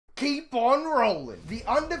keep on rolling. The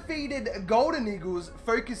undefeated Golden Eagles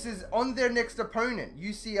focuses on their next opponent,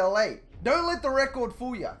 UCLA. Don't let the record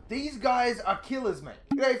fool you. These guys are killers, mate.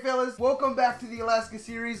 G'day, fellas. Welcome back to the Alaska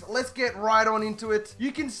series. Let's get right on into it.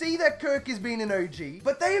 You can see that Kirk has been an OG,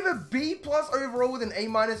 but they have a B+ overall with an A-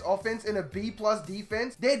 offense and a B+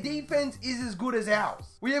 defense. Their defense is as good as ours.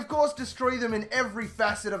 We, of course, destroy them in every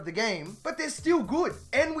facet of the game, but they're still good.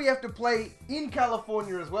 And we have to play in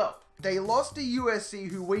California as well. They lost to USC,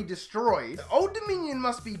 who we destroyed. Old Dominion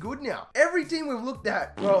must be good now. Every team we've looked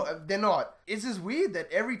at, well, they're not. It's just weird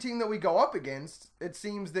that every team that we go up against, it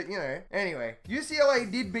seems that, you know. Anyway,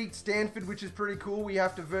 UCLA did beat Stanford, which is pretty cool. We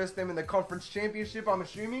have to verse them in the conference championship, I'm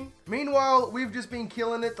assuming. Meanwhile, we've just been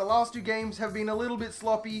killing it. The last 2 games have been a little bit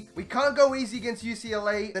sloppy. We can't go easy against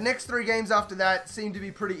UCLA. The next 3 games after that seem to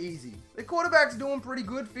be pretty easy. The quarterback's doing pretty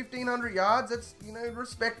good, 1,500 yards. That's, you know,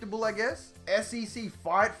 respectable, I guess. SEC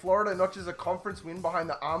fight, Florida notches a conference win behind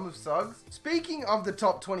the arm of Suggs. Speaking of the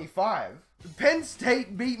top 25, Penn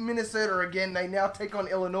State beat Minnesota again. They now take on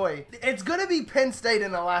Illinois. It's going to be Penn State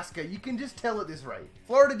and Alaska. You can just tell at this rate.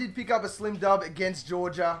 Florida did pick up a slim dub against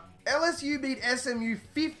Georgia. LSU beat SMU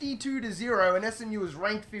 52-0, and SMU was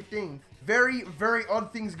ranked 15th. Very, very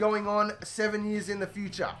odd things going on 7 years in the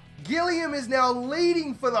future. Gilliam is now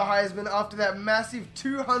leading for the Heisman after that massive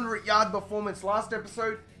 200-yard performance last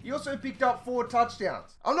episode. He also picked up 4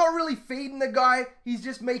 touchdowns. I'm not really feeding the guy. He's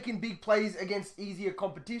just making big plays against easier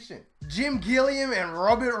competition. Jim Gilliam and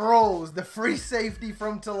Robert Rolls, the free safety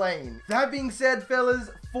from Tulane. That being said, fellas,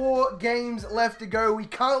 4 games left to go. We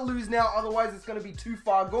can't lose now, otherwise it's going to be too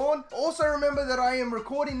far gone. Also remember that I am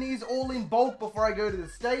recording these all in bulk before I go to the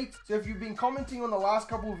States. So if you've been commenting on the last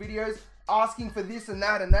couple of videos, asking for this and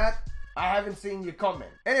that, I haven't seen your comment.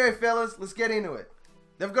 Anyway, fellas, let's get into it.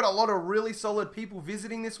 They've got a lot of really solid people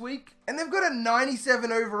visiting this week, and they've got a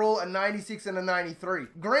 97 overall, a 96, and a 93.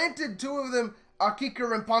 Granted, 2 of them are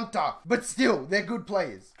kicker and punter, but still, they're good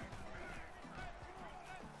players.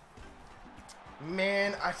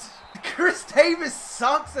 Man, Chris Davis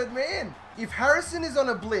sucks at man. If Harrison is on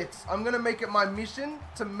a blitz, I'm going to make it my mission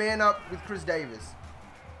to man up with Chris Davis.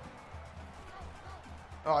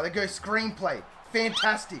 Oh, there goes screenplay.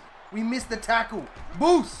 Fantastic. We missed the tackle.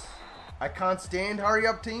 Boost. I can't stand hurry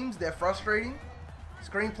up teams. They're frustrating.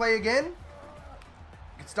 Screenplay again.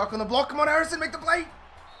 Get stuck on the block. Come on, Harrison. Make the play.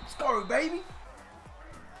 Let's go, baby.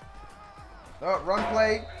 Oh, run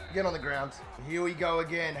play. Get on the ground. Here we go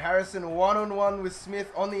again. Harrison one-on-one with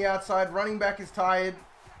Smith on the outside. Running back is tired.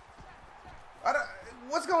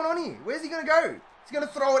 What's going on here? Where's he going to go? He's going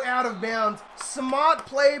to throw it out of bounds. Smart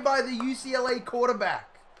play by the UCLA quarterback.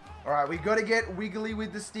 All right, we got to get wiggly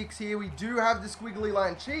with the sticks here. We do have the squiggly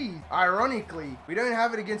line cheese. Ironically, we don't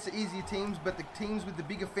have it against the easier teams, but the teams with the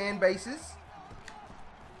bigger fan bases.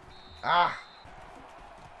 Ah.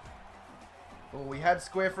 Oh, we had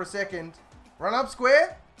square for a second. Run up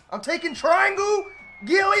square. I'm taking triangle.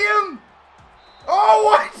 Gilliam. Oh,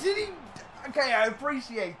 what did he... Okay, I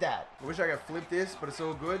appreciate that. I wish I could flip this, but it's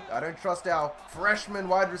all good. I don't trust our freshman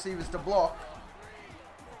wide receivers to block.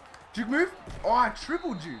 Juke move. Oh, I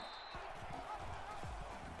triple juke.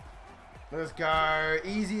 Let's go.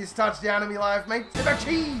 Easiest touchdown of my life, mate. Step back,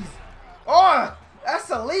 cheese. Oh, that's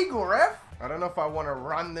illegal, ref. I don't know if I want to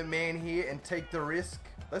run the man here and take the risk.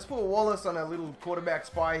 Let's put Wallace on a little quarterback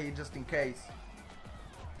spy here just in case.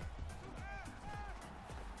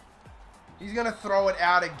 He's going to throw it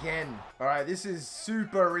out again. All right, this is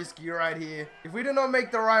super risky right here. If we do not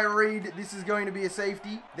make the right read, this is going to be a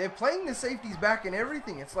safety. They're playing the safeties back and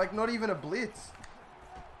everything. It's like not even a blitz.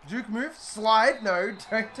 Juke move. Slide. No,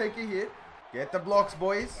 don't take a hit. Get the blocks,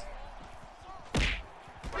 boys.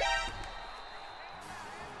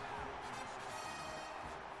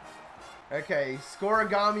 Okay,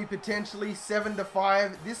 scoregami potentially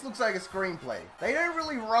 7-5. This looks like a screenplay. They don't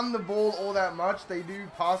really run the ball all that much. They do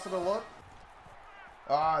pass it a lot.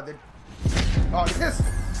 This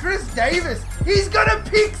Chris Davis. He's gonna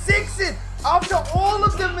pick 6 it after all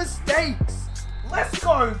of the mistakes. Let's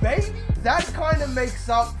go, baby. That kind of makes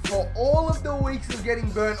up for all of the weeks of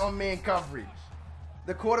getting burnt on man coverage.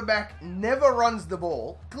 The quarterback never runs the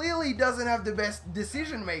ball. Clearly doesn't have the best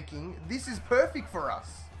decision making. This is perfect for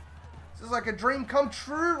us. This is like a dream come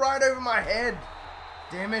true right over my head.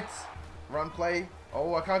 Damn it. Run play.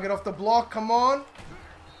 Oh, I can't get off the block. Come on.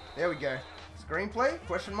 There we go. Screenplay?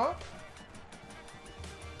 Question mark?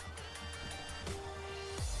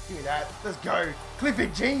 Give me that. Let's go.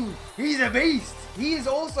 Clifford Jean. He's a beast. He is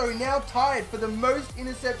also now tied for the most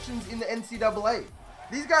interceptions in the NCAA.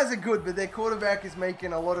 These guys are good, but their quarterback is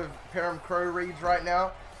making a lot of PerramCrowe reads right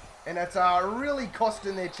now. And that's really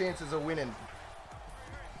costing their chances of winning.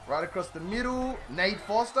 Right across the middle. Nate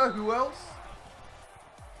Foster. Who else?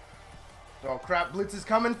 Oh, crap. Blitz is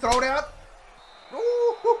coming. Throw it out.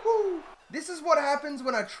 Ooh, this is what happens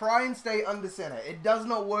when I try and stay under center. It does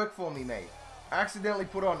not work for me, mate. I accidentally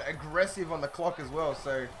put on aggressive on the clock as well,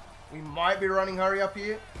 so we might be running hurry up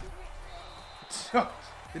here.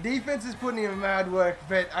 The defense is putting in mad work,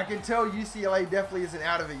 but I can tell UCLA definitely isn't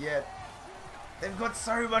out of it yet. They've got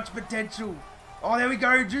so much potential. Oh, there we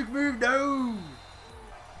go. Juke move. No.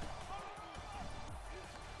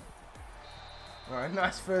 All right,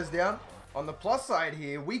 nice first down. On the plus side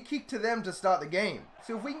here, we kick to them to start the game.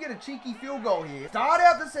 So if we can get a cheeky field goal here, start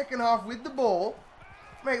out the second half with the ball,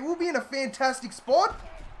 mate, we'll be in a fantastic spot.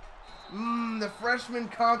 The freshman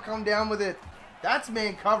can't come down with it. That's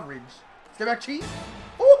man coverage. Step back cheese.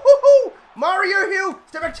 Ooh, Mario Hill.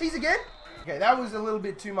 Step back cheese again. Okay, that was a little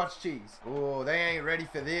bit too much cheese. Oh, they ain't ready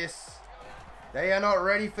for this. They are not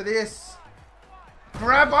ready for this.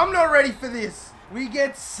 Crap, I'm not ready for this. We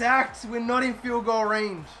get sacked. We're not in field goal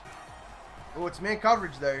range. Oh, it's man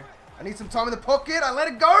coverage though. I need some time in the pocket. I let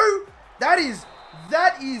it go. That is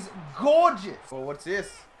gorgeous. Oh, what's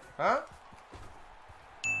this? Huh?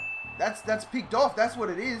 That's picked off. That's what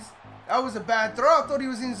it is. That was a bad throw. I thought he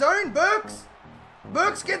was in zone. Burks.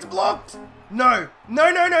 Burks gets blocked. No.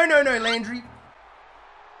 No, Landry.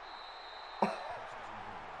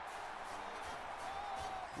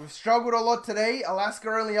 We've struggled a lot today. Alaska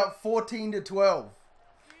only up 14-12.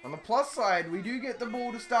 On the plus side, we do get the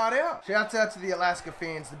ball to start out. Shouts out to the Alaska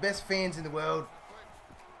fans, the best fans in the world.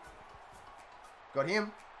 Got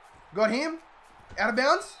him. Got him. Out of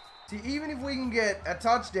bounds. See, even if we can get a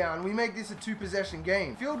touchdown, we make this a 2-possession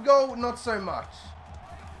game. Field goal, not so much.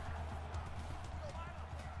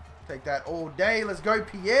 Take that all day. Let's go,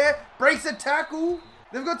 Pierre. Breaks a tackle.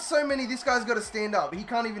 They've got so many. This guy's got to stand up. He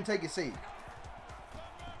can't even take a seat.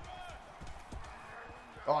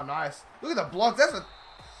 Oh, nice. Look at the block.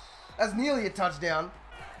 That's nearly a touchdown.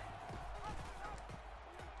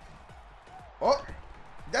 Oh,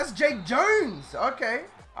 that's Jake Jones. Okay.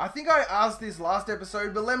 I think I asked this last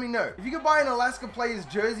episode, but let me know. If you could buy an Alaska player's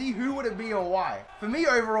jersey, who would it be or why? For me,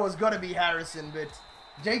 overall, it's got to be Harrison, but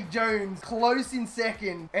Jake Jones close in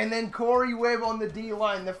second, and then Corey Webb on the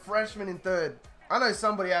D-line, the freshman in third. I know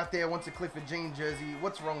somebody out there wants a Clifford Jean jersey.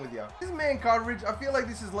 What's wrong with you? This is man coverage. I feel like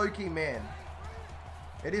this is low-key man.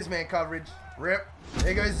 It is man coverage. Rip.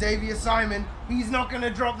 There goes Xavier Simon. He's not going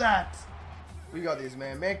to drop that. We got this,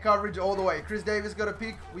 man. Man coverage all the way. Chris Davis got a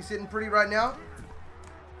pick. We sitting pretty right now.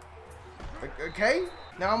 Okay.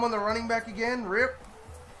 Now I'm on the running back again. Rip.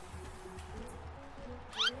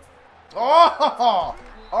 Oh!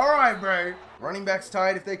 Alright, bro. Running back's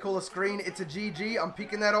tired. If they call a screen, it's a GG. I'm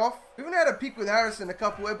picking that off. We haven't had a pick with Harrison a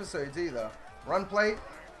couple episodes either. Run play.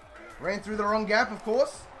 Ran through the wrong gap, of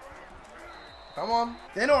course. Come on.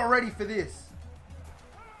 They're not ready for this.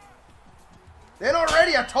 They're not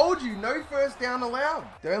ready. I told you. No first down allowed.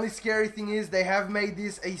 The only scary thing is they have made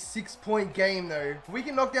this a 6-point game, though. If we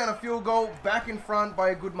can knock down a field goal back in front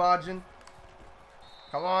by a good margin.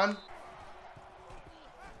 Come on.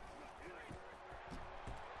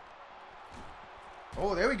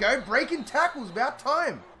 Oh, there we go. Breaking tackles. About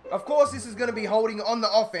time. Of course, this is going to be holding on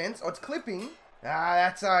the offense. Oh, it's clipping.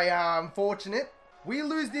 That's unfortunate. We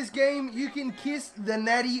lose this game, you can kiss the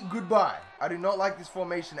natty goodbye. I do not like this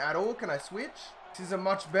formation at all. Can I switch? This is a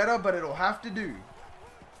much better, but it'll have to do.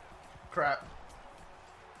 Crap.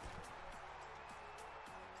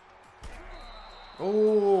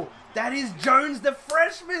 Oh, that is Jones, the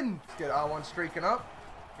freshman. Let's get R1 streaking up.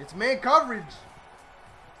 It's man coverage.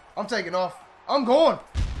 I'm taking off. I'm gone.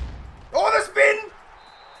 Oh, the spin.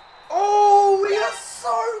 Oh, we are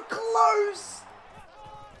so close.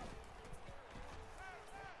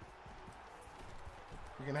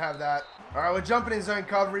 We can have that. All right, we're jumping in zone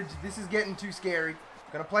coverage. This is getting too scary.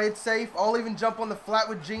 Gonna play it safe. I'll even jump on the flat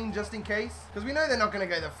with Gene just in case. Because we know they're not gonna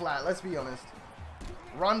go the flat, let's be honest.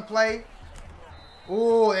 Run play.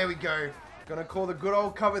 Oh, there we go. Gonna call the good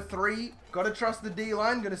old cover 3. Gotta trust the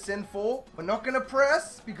D-line. Gonna send 4. We're not gonna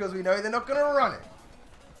press because we know they're not gonna run it.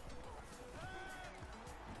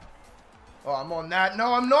 Oh, I'm on that.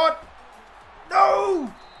 No, I'm not.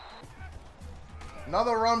 No!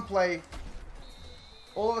 Another run play.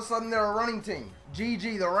 All of a sudden, they're a running team.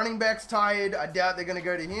 GG, the running back's tired. I doubt they're going to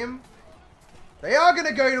go to him. They are going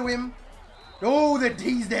to go to him. Oh, the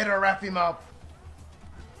D's there to wrap him up.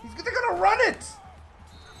 They're going to run it.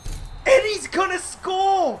 And he's going to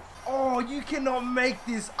score. Oh, you cannot make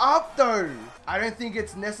this up, though. I don't think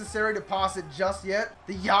it's necessary to pass it just yet.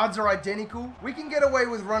 The yards are identical. We can get away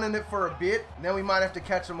with running it for a bit. And then we might have to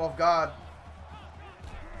catch them off guard.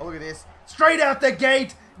 Oh, look at this. Straight out the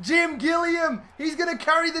gate. Jim Gilliam. He's going to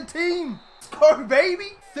carry the team. Let's go, baby.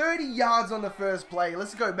 30 yards on the first play.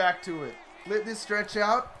 Let's go back to it. Let this stretch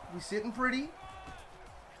out. We sitting pretty.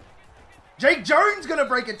 Jake Jones going to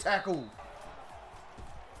break a tackle.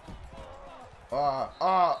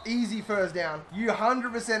 Easy first down. You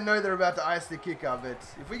 100% know they're about to ice the kicker, but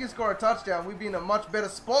if we can score a touchdown, we'd be in a much better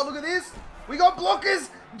spot. Look at this. We got blockers.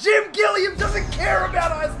 Jim Gilliam doesn't care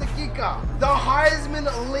about ice the kicker. The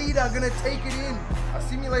Heisman leader gonna take it in. I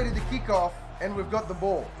simulated the kickoff, and we've got the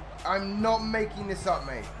ball. I'm not making this up,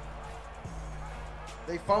 mate.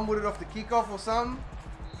 They fumbled it off the kickoff or something.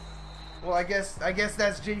 Well, I guess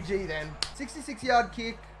that's GG then. 66-yard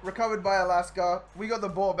kick. Recovered by Alaska. We got the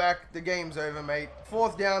ball back. The game's over, mate.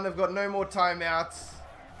 Fourth down. They've got no more timeouts.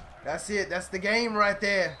 That's it. That's the game right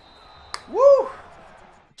there. Woo!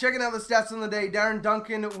 Checking out the stats on the day. Darren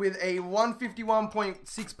Duncan with a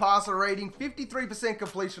 151.6 passer rating. 53%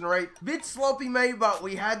 completion rate. Bit sloppy, mate, but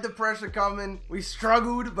we had the pressure coming. We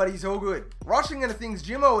struggled, but he's all good. Rushing into things.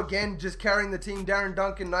 Jimmo again, just carrying the team. Darren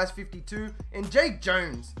Duncan, nice 52. And Jake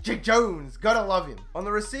Jones. Jake Jones. Gotta love him. On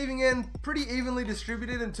the receiving end, pretty evenly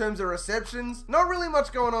distributed in terms of receptions. Not really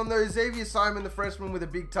much going on though. Xavier Simon, the freshman, with a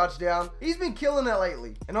big touchdown. He's been killing it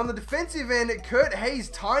lately. And on the defensive end, Kurt Hayes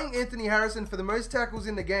tying Anthony Harrison for the most tackles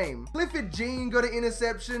in the game. Clifford Jean got an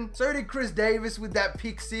interception. So did Chris Davis with that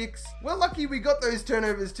pick 6. We're lucky we got those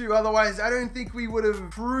turnovers too. Otherwise, I don't think we would have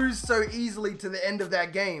cruised so easily to the end of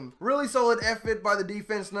that game. Really solid effort by the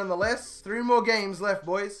defense nonetheless. 3 more games left,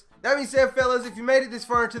 boys. That being said, fellas, if you made it this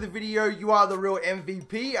far into the video, you are the real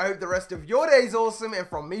MVP. I hope the rest of your day is awesome. And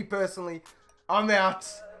from me personally, I'm out.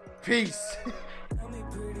 Peace. Tell me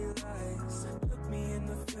pretty lies, look me in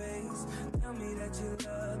the face. Tell me that you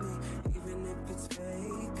love me, even if it's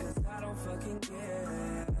fake. 'Cause I don't fucking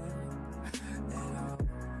care at all.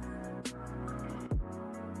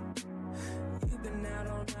 You've been out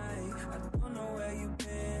all night, I don't know where you've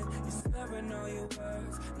been. You're slurring all your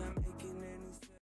words.